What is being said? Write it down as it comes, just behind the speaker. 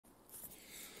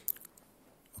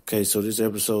Okay, so this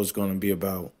episode is going to be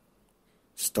about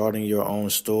starting your own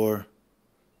store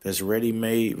that's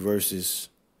ready-made versus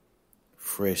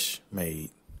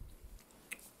fresh-made.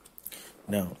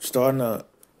 Now, starting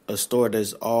a store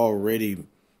that's already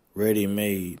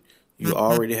ready-made, you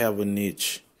already have a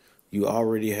niche. You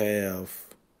already have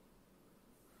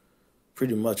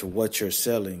pretty much what you're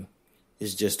selling.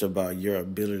 It's just about your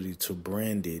ability to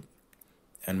brand it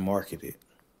and market it.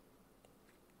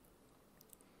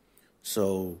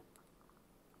 So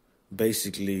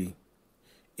basically,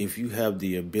 if you have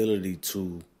the ability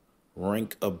to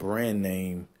rank a brand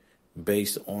name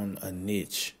based on a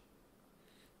niche,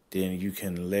 then you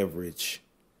can leverage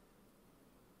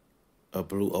a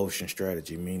blue ocean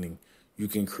strategy, meaning you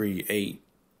can create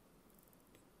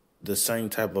the same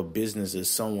type of business as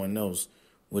someone else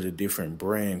with a different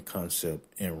brand concept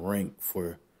and rank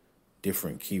for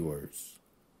different keywords.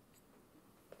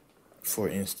 For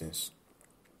instance,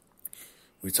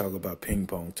 we talk about ping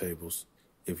pong tables.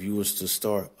 If you was to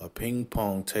start a ping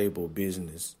pong table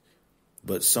business,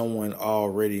 but someone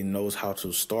already knows how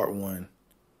to start one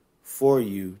for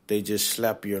you, they just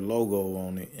slap your logo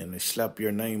on it and they slap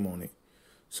your name on it.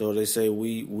 So they say,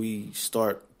 we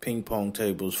start ping pong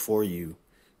tables for you.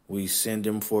 We send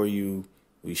them for you.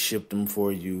 We ship them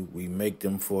for you. We make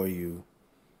them for you.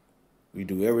 We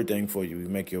do everything for you. We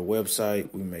make your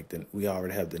website. We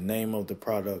already have the name of the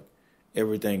product.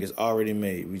 Everything is already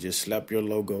made. We just slap your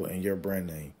logo and your brand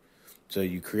name. So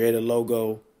you create a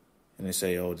logo and they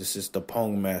say, oh, this is the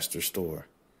Pong Master store.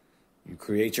 You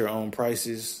create your own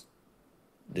prices.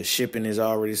 The shipping is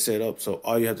already set up. So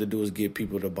all you have to do is get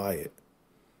people to buy it.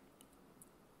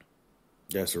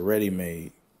 That's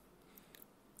ready-made.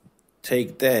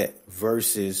 Take that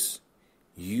versus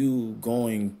you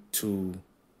going to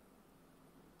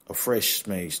a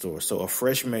fresh-made store. So a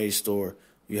fresh-made store,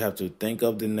 you have to think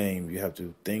of the name. You have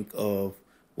to think of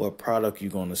what product you're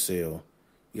going to sell.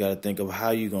 You got to think of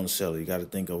how you're going to sell it. You got to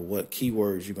think of what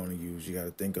keywords you're going to use. You got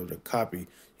to think of the copy.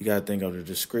 You got to think of the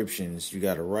descriptions. You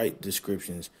got to write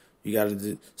descriptions.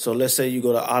 So let's say you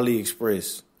go to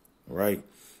AliExpress, right?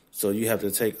 So you have to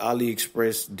take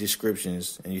AliExpress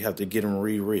descriptions and you have to get them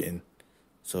rewritten.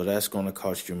 So that's going to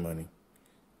cost you money.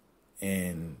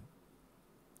 And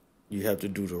you have to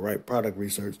do the right product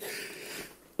research.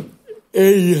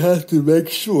 And you have to make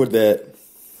sure that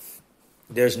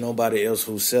there's nobody else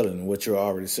who's selling what you're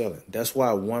already selling. That's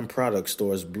why one product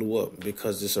stores blew up,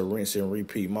 because it's a rinse and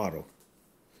repeat model.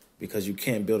 Because you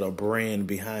can't build a brand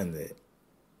behind that.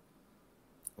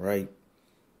 Right?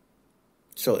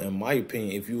 So in my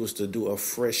opinion, if you was to do a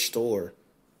fresh store,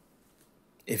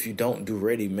 if you don't do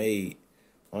ready-made,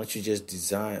 why don't you just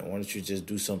design? Why don't you just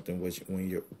do something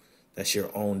that's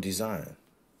your own design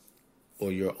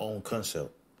or your own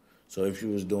concept? So if you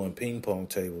was doing ping pong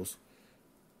tables,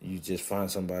 you just find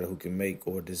somebody who can make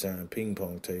or design ping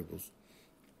pong tables,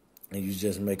 and you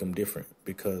just make them different.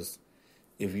 Because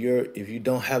if you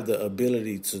don't have the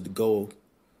ability to go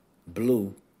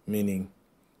blue, meaning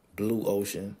blue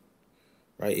ocean,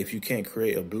 right? If you can't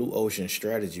create a blue ocean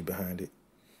strategy behind it,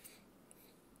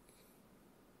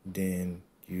 then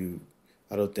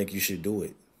I don't think you should do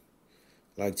it.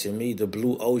 Like, to me, the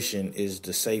blue ocean is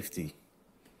the safety.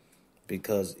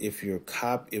 Because if you're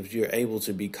able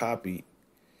to be copied,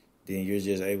 then you're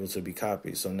just able to be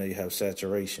copied. So now you have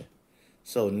saturation.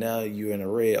 So now you're in a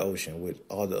red ocean with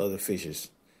all the other fishes,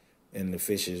 and the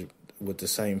fishes with the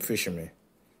same fishermen,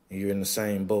 and you're in the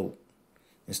same boat.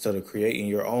 Instead of creating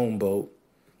your own boat,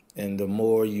 and the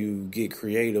more you get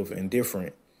creative and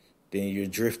different, then you're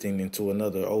drifting into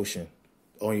another ocean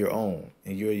on your own,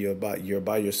 and you're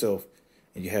by yourself,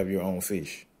 and you have your own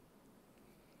fish.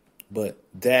 But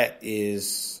that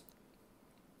is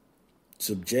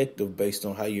subjective based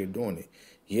on how you're doing it.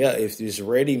 Yeah, if it's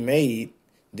ready-made,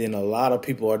 then a lot of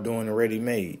people are doing it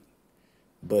ready-made.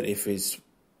 But if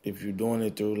you're doing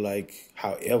it through, like,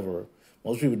 however,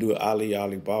 most people do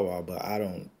Alibaba, but I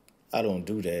don't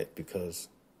do that, because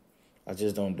I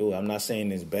just don't do it. I'm not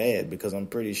saying it's bad, because I'm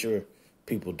pretty sure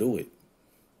people do it.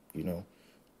 You know,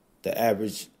 the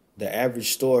average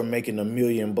store making $1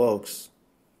 million,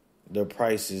 their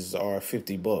prices are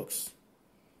 $50.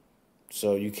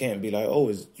 So you can't be like, oh,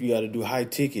 you got to do high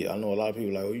ticket. I know a lot of people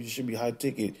are like, oh, you should be high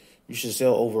ticket. You should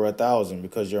sell over 1,000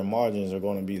 because your margins are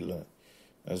going to be low.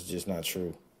 That's just not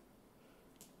true.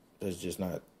 That's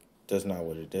not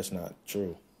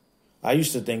true. I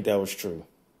used to think that was true.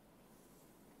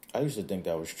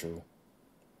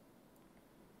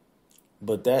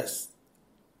 But that's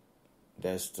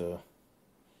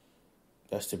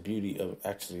the beauty of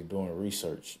actually doing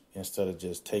research, instead of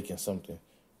just taking something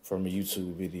from a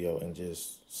YouTube video and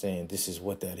just saying this is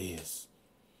what that is,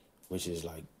 which is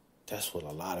like That's what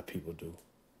a lot of people do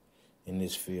in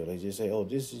this field. They just say, oh,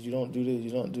 this is, you don't do this,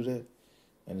 you don't do that.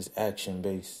 And it's action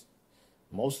based.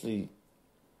 Mostly,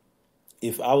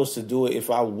 if I was to do it,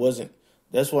 if I wasn't,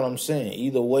 that's what I'm saying.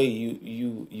 Either way,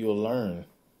 you'll learn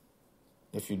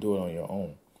if you do it on your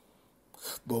own.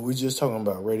 But we're just talking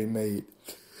about ready-made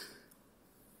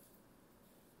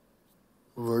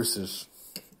versus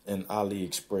an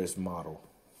AliExpress model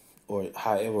or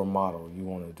however model you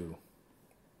want to do.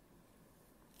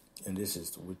 And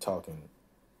we're talking,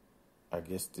 I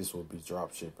guess this would be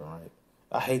drop shipping, right?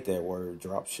 I hate that word,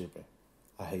 drop shipping.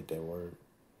 I hate that word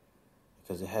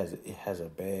because it has a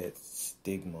bad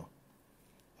stigma.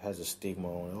 It has a stigma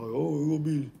on it. Oh, it will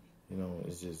be,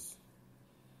 it's just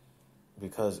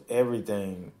because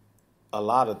a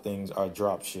lot of things are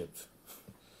drop shipped.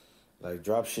 Like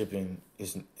drop shipping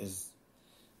is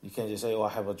you can't just say, oh, I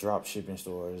have a drop shipping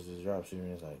store. It's a drop shipping.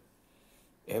 It's like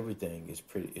everything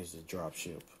is a drop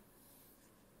ship.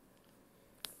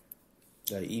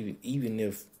 Like even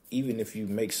if you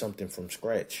make something from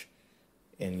scratch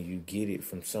and you get it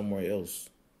from somewhere else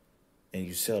and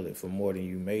you sell it for more than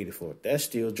you made it for, that's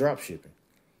still drop shipping.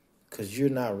 Because you're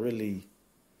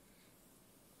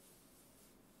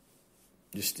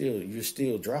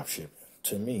still drop shipping,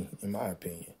 to me, in my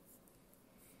opinion.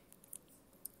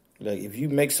 Like if you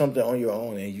make something on your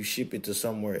own and you ship it to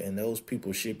somewhere and those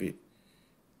people ship it,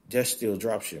 that's still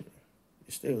drop shipping.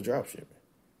 It's still drop shipping.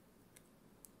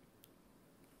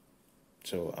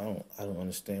 So I don't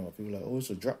understand why people are like, oh, it's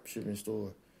a drop shipping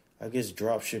store. I guess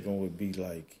drop shipping would be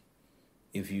like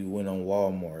if you went on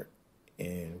Walmart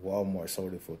and Walmart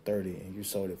sold it for $30 and you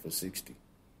sold it for $60.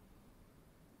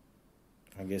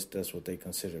 I guess that's what they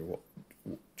consider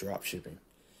drop shipping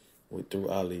through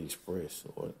AliExpress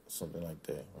or something like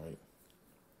that, right?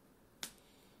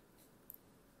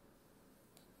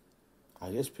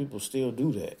 I guess people still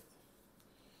do that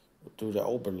through the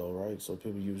overload, right? So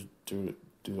people use through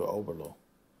the overload.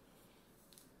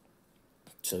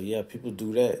 So yeah, people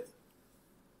do that.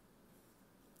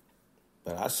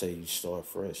 But I say you start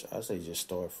fresh. I say just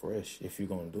start fresh if you're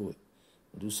going to do it.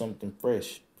 Do something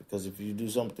fresh. Because if you do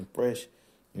something fresh,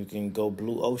 you can go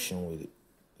blue ocean with it.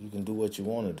 You can do what you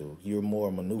want to do. You're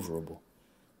more maneuverable.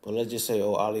 But let's just say,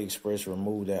 oh, AliExpress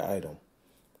removed that item.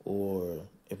 Or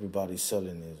everybody's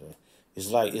selling this. It's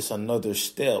like it's another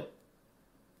step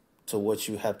to what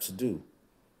you have to do.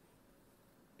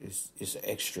 It's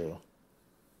extra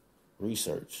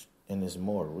research. And it's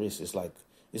more risk. It's like,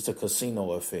 it's the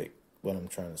casino effect, what I'm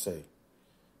trying to say.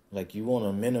 Like you want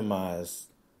to minimize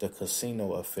the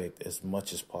casino effect as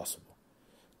much as possible.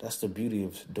 That's the beauty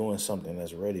of doing something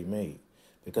that's ready-made.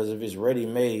 Because if it's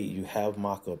ready-made, you have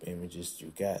mock-up images.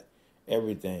 You got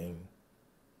everything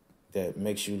that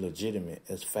makes you legitimate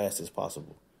as fast as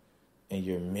possible. And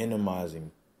you're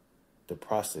minimizing the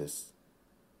process,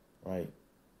 right?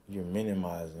 You're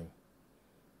minimizing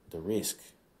the risk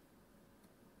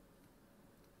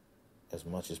as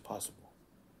much as possible.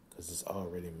 Because it's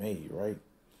already made, right?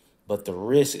 But the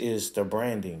risk is the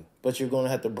branding. But you're going to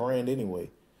have to brand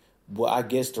anyway. Well, I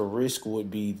guess the risk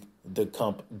would be the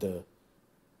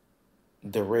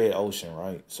red ocean,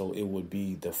 right? So it would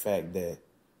be the fact that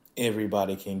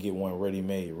everybody can get one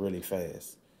ready-made really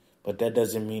fast. But that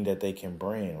doesn't mean that they can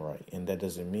brand right. And that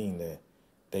doesn't mean that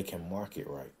they can market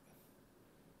right.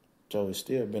 So it's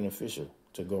still beneficial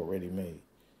to go ready-made.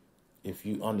 If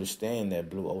you understand that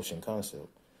blue ocean concept,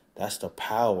 that's the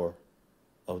power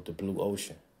of the blue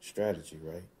ocean strategy,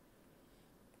 right?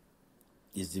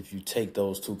 Is if you take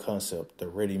those two concepts, the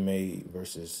ready-made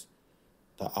versus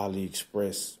the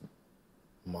AliExpress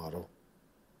model.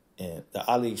 And the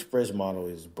AliExpress model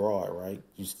is broad, right?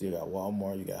 You still got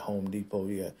Walmart, you got Home Depot,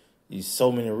 you got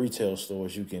so many retail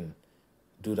stores you can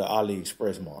do the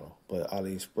AliExpress model. But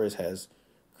AliExpress has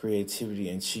creativity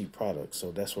and cheap products,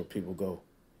 so that's where people go.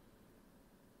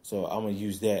 So I'm going to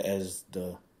use that as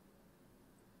the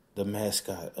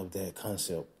mascot of that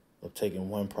concept of taking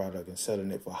one product and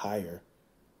selling it for higher,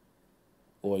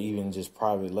 or even just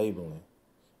private labeling.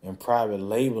 And private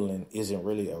labeling isn't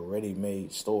really a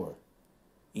ready-made store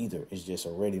either. It's just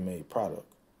a ready-made product.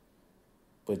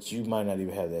 But you might not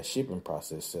even have that shipping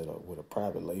process set up with a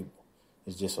private label.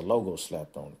 It's just a logo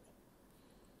slapped on it.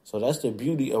 So that's the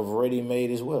beauty of ready-made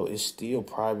as well. It's still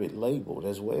private labeled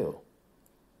as well.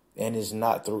 And it's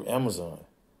not through Amazon.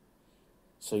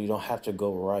 So you don't have to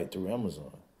go right through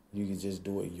Amazon. You can just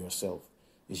do it yourself.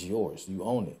 It's yours. You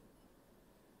own it.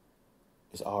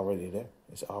 It's already there.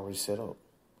 It's already set up.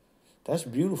 That's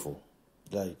beautiful.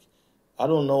 Like, I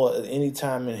don't know at any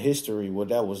time in history where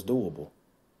that was doable.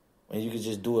 And you could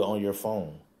just do it on your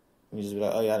phone. You just be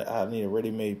like, oh, yeah, I need a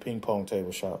ready-made ping pong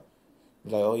table shop.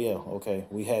 Like, oh yeah, okay,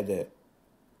 we had that.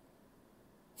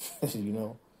 You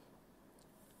know.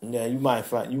 Yeah, you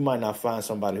might not find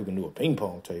somebody who can do a ping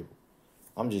pong table.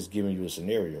 I'm just giving you a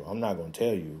scenario. I'm not going to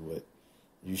tell you what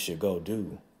you should go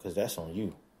do because that's on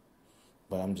you.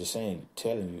 But I'm just saying,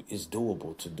 telling you it's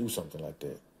doable to do something like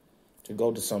that. To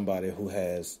go to somebody who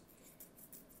has,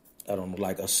 I don't know,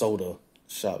 like a soda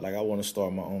shop. Like I want to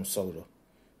start my own soda.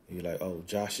 You're like, oh,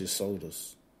 Josh's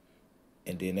Sodas.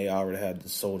 And then they already have the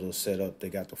soda set up. They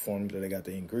got the formula. They got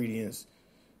the ingredients.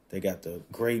 They got the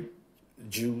grape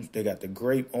juice. They got the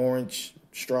grape, orange,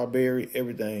 strawberry,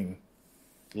 everything.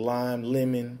 Lime,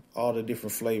 lemon, all the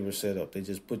different flavors set up. They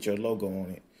just put your logo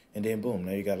on it. And then boom,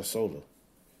 now you got a soda.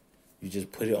 You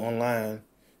just put it online,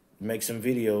 make some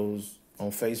videos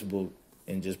on Facebook,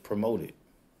 and just promote it.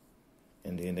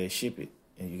 And then they ship it,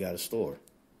 and you got a store.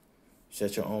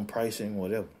 Set your own pricing,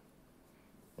 whatever.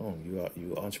 Boom, you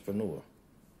an entrepreneur.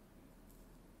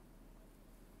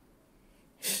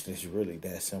 It's really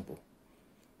that simple.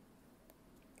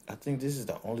 I think this is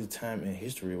the only time in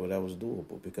history where that was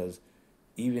doable, because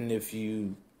even if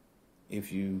you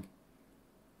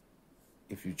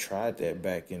tried that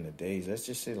back in the days, let's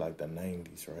just say like the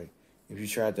 90s, right? If you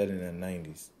tried that in the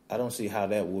 90s, I don't see how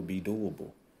that would be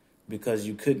doable, because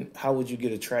you couldn't, how would you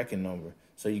get a tracking number?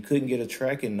 So you couldn't get a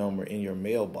tracking number in your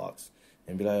mailbox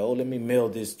and be like, oh, let me mail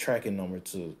this tracking number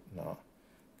to, no,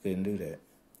 couldn't do that.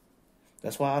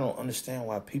 That's why I don't understand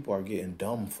why people are getting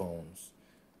dumb phones.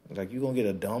 Like, you gonna get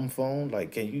a dumb phone?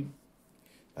 Like, can you,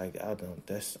 like, I don't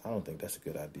think that's a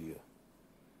good idea.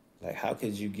 Like, how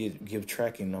could you give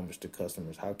tracking numbers to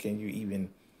customers? How can you even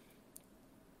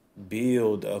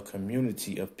build a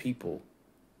community of people,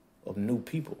 of new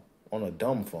people on a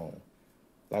dumb phone?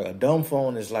 Like, a dumb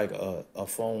phone is like a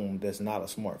phone that's not a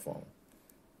smartphone.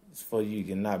 It's for you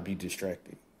to not be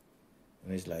distracted.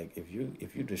 And it's like, if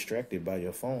you're distracted by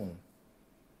your phone,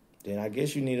 then I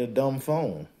guess you need a dumb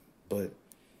phone. But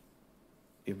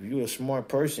if you're a smart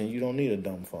person, you don't need a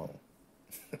dumb phone.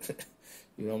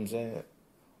 You know what I'm saying?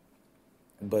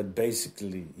 But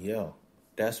basically, yeah,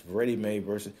 that's ready-made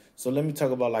versus. So let me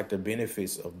talk about like the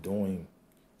benefits of doing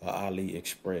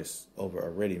AliExpress over a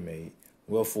ready-made.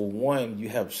 Well, for one, you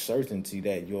have certainty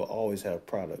that you'll always have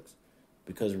products,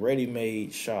 because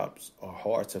ready-made shops are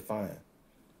hard to find.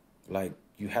 Like,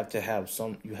 you have to have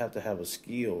a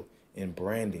skill in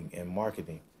branding and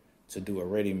marketing to do a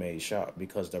ready-made shop,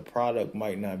 because the product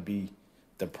might not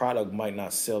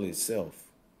sell itself.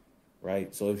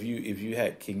 Right, so if you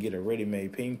can get a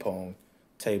ready-made ping pong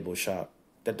table shop,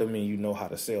 that doesn't mean you know how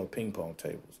to sell ping pong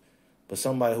tables. But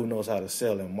somebody who knows how to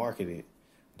sell and market it,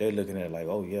 they're looking at it like,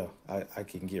 oh yeah, I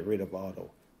can get rid of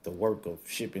all the work of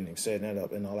shipping and setting that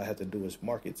up, and all I have to do is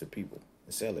market to people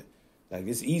and sell it. Like,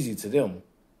 it's easy to them.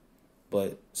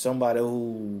 But somebody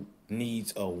who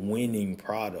needs a winning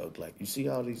product, like, you see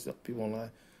all these people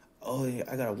online, oh yeah,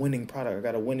 I got a winning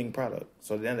product.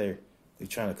 So then they're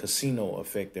trying to casino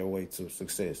affect their way to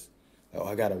success. Oh,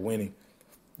 I got a winning.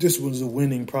 This was a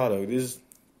winning product.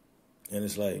 And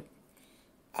it's like,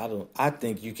 I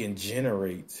think you can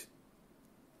generate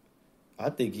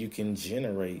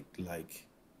like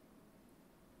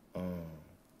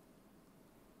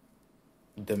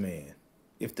demand.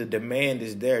 If the demand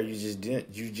is there, you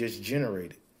just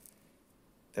generate it.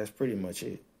 That's pretty much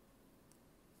it.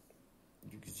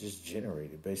 You could just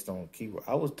generate it based on keyword.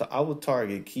 I would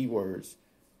target keywords,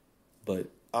 but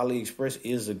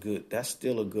AliExpress that's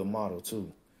still a good model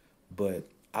too. But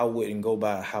I wouldn't go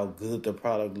by how good the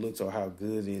product looks or how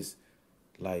good is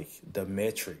like the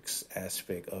metrics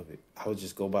aspect of it. I would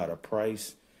just go by the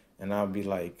price, and I'll be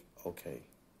like, okay,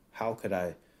 how could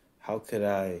I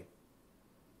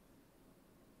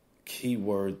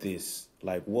keyword this?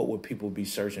 Like, what would people be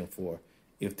searching for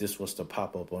if this was to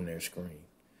pop up on their screen?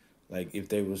 Like, if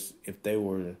they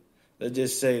were, let's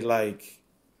just say, like,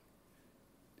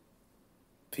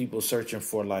 people searching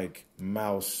for like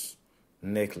mouse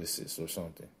necklaces or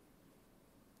something,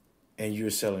 and you're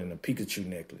selling a Pikachu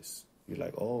necklace. You're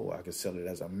like, oh, I could sell it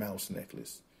as a mouse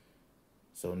necklace.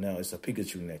 So now it's a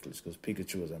Pikachu necklace because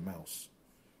Pikachu is a mouse.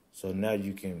 So now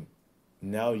you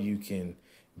can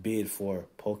bid for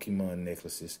Pokemon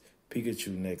necklaces,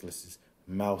 Pikachu necklaces,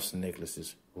 mouse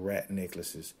necklaces, rat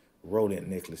necklaces, rodent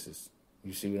necklaces.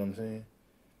 You see what I'm saying?